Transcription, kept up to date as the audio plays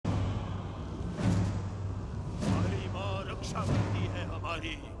शक्ति है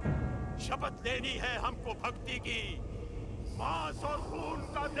हमारी। शपथ लेनी है हमको भक्ति की, मांस और खून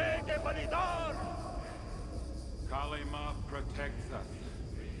का दे के बलिदान। Kali Ma protects us.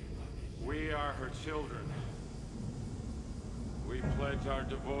 We are her children. We pledge our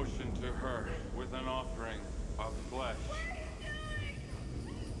devotion to her with an offering of flesh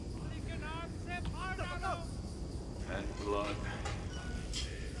and blood.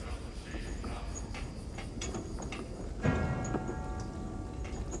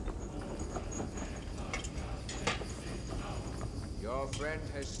 Your friend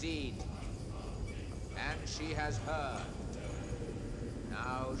has seen, and she has heard.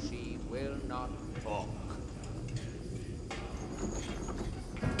 Now she will not talk.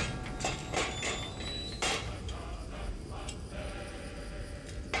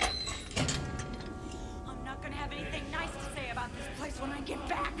 I'm not gonna have anything nice to say about this place when I get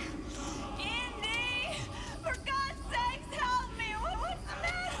back. Indy! For God's sakes, help me! What's the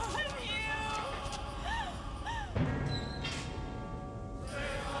matter with you?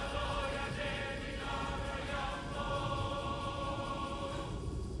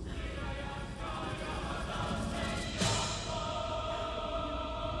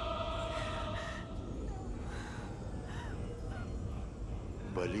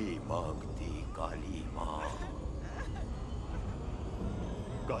 बलि मांगती काली मां।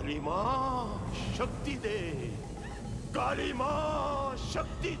 काली मां शक्ति दे, काली मां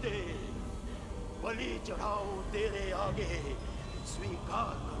शक्ति दे। बलि चढ़ाओ तेरे आगे,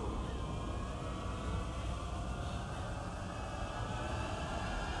 स्वीकार करो।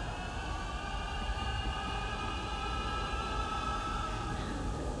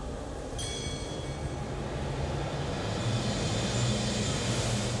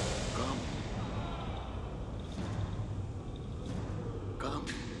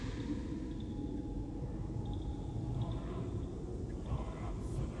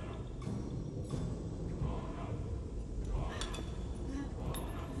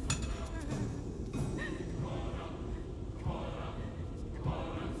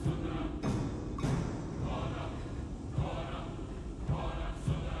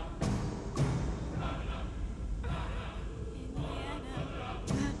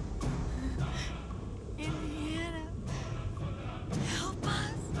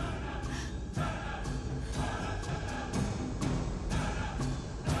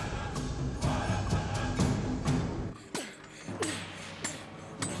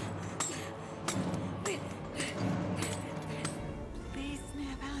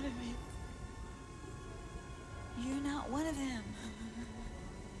 You're not one of them.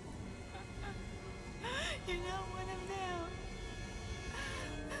 You're not one of them.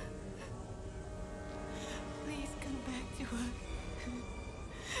 Please come back to us.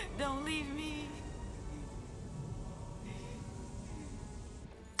 Don't leave me.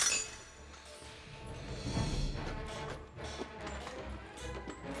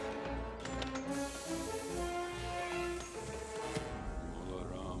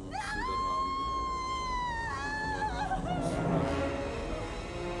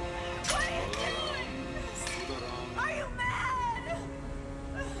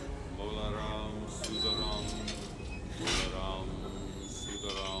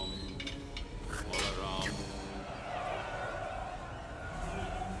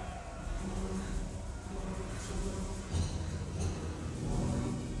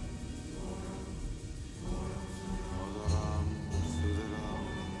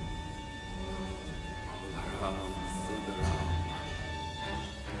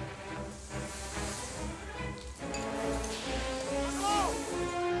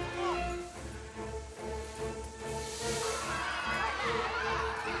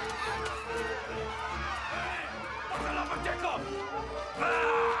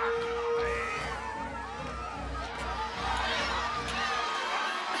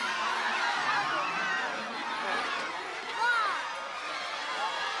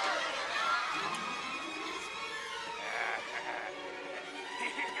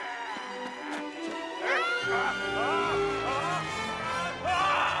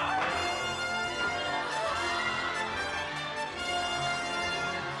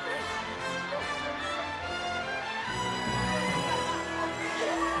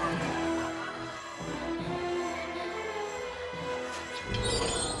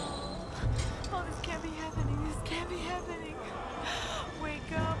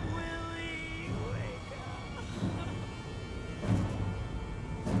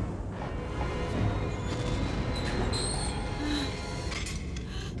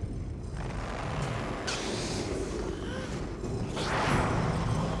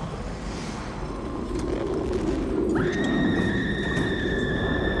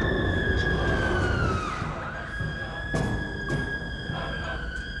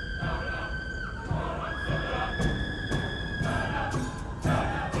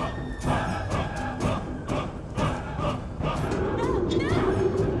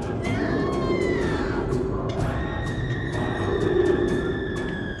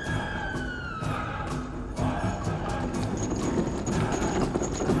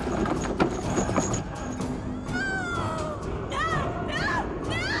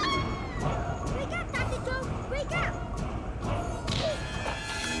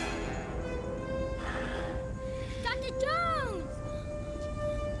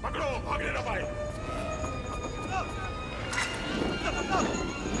 पकड़ो, भागने ना पाए।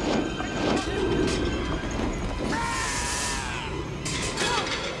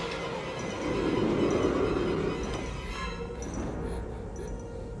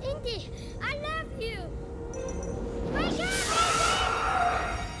 Indy, I love you! Wake up!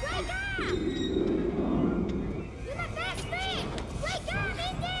 Wake up! You're my best friend! Wake up,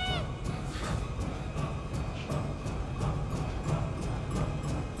 Indy!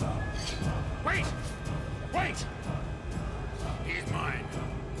 Wait! Wait! He's mine.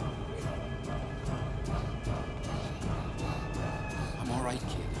 I'm all right,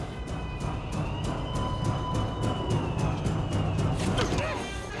 kid.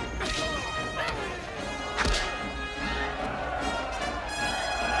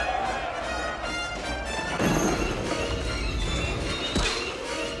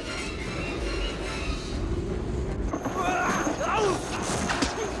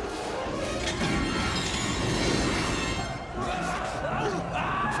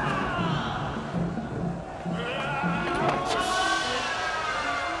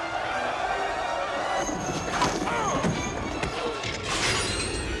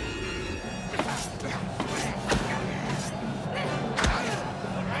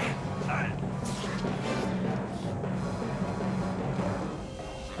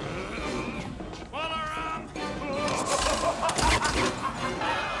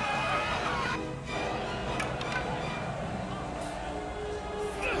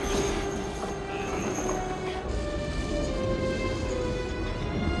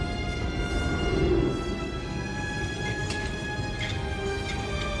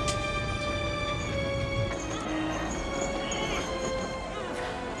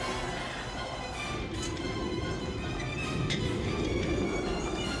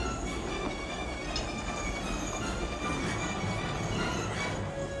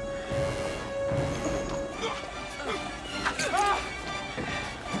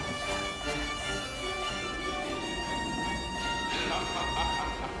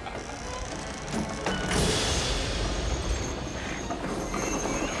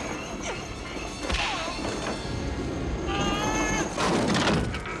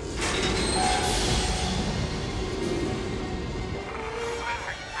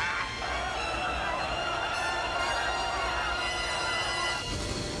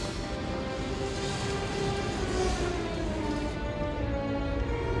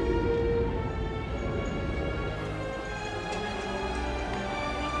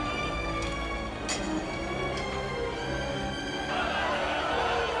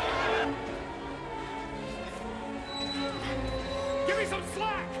 Give me some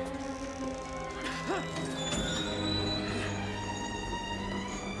slack!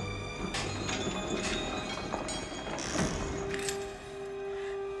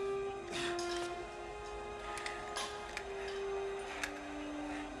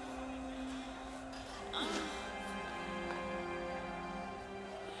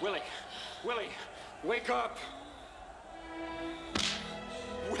 Willie! Willie! Wake up!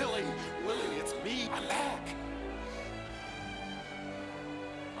 Willie! Willie, it's me! I'm back!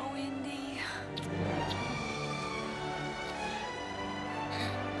 Oh, Indy.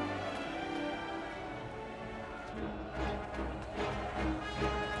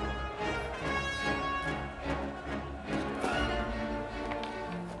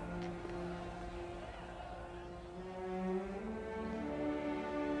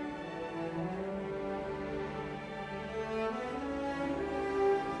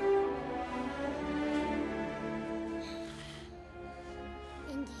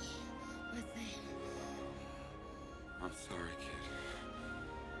 Indy, my friend. I'm sorry, kid.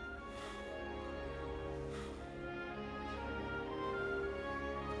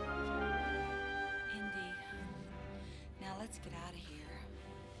 Indy. Now let's get out of here.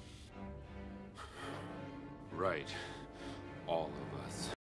 Right. All of us.